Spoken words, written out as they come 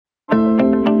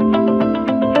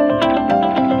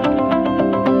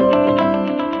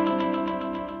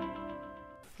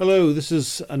Hello, this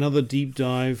is another deep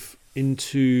dive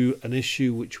into an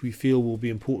issue which we feel will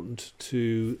be important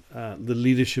to the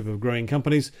leadership of growing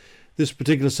companies. This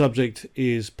particular subject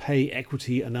is pay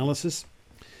equity analysis,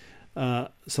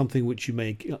 something which you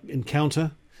may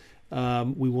encounter.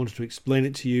 We wanted to explain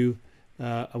it to you,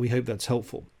 and we hope that's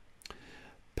helpful.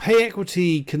 Pay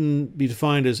equity can be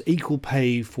defined as equal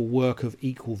pay for work of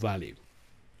equal value.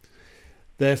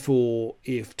 Therefore,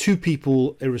 if two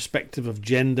people, irrespective of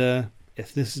gender,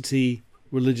 ethnicity,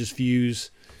 religious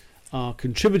views, are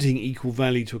contributing equal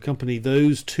value to a company,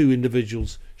 those two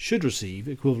individuals should receive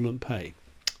equivalent pay.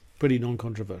 Pretty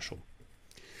non-controversial.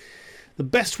 The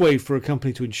best way for a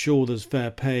company to ensure there's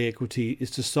fair pay equity is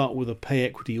to start with a pay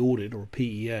equity audit, or a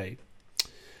PEA.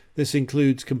 This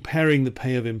includes comparing the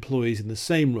pay of employees in the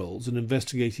same roles and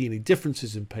investigating any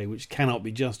differences in pay which cannot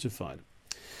be justified.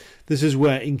 This is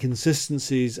where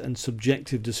inconsistencies and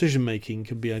subjective decision-making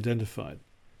can be identified.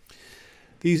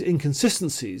 These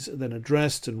inconsistencies are then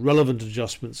addressed and relevant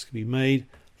adjustments can be made,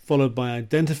 followed by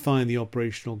identifying the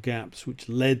operational gaps which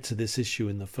led to this issue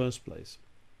in the first place.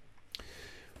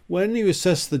 When you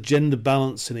assess the gender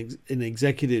balance in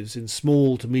executives in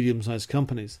small to medium-sized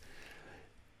companies,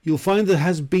 you'll find there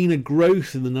has been a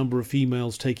growth in the number of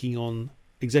females taking on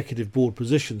executive board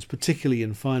positions, particularly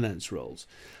in finance roles.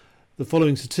 The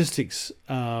following statistics,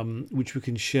 which we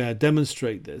can share,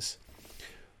 demonstrate this.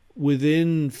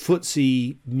 Within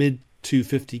FTSE mid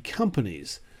 250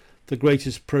 companies, the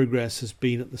greatest progress has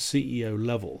been at the CEO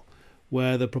level,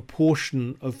 where the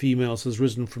proportion of females has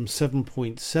risen from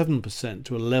 7.7%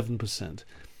 to 11%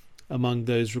 among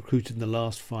those recruited in the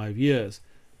last 5 years,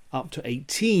 up to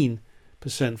 18%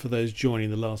 for those joining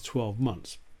the last 12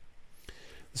 months.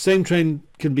 The same trend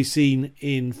can be seen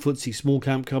in FTSE small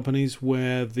cap companies,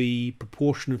 where the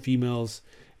proportion of females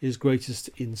is greatest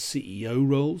in CEO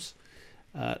roles,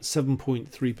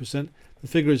 7.3%. The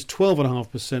figure is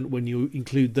 12.5% when you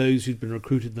include those who've been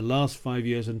recruited in the last 5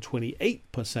 years, and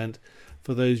 28%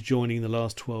 for those joining in the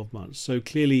last 12 months. So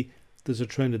clearly there's a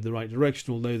trend in the right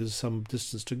direction, although there's some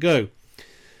distance to go.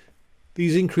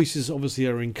 These increases obviously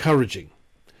are encouraging,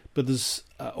 but there's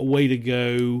a way to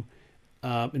go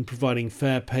in providing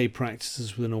fair pay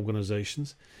practices within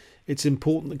organizations. It's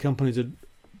important that companies are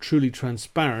truly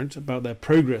transparent about their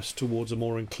progress towards a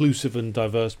more inclusive and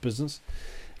diverse business,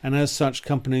 and as such,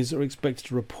 companies are expected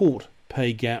to report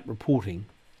pay gap reporting,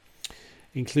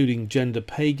 including gender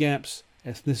pay gaps,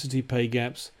 ethnicity pay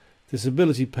gaps,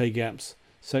 disability pay gaps,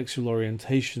 sexual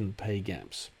orientation pay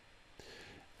gaps.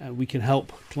 We can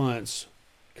help clients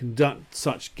conduct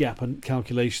such gap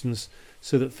calculations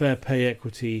so that fair pay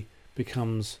equity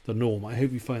becomes the norm. I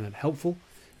hope you find that helpful,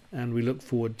 and we look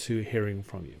forward to hearing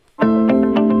from you.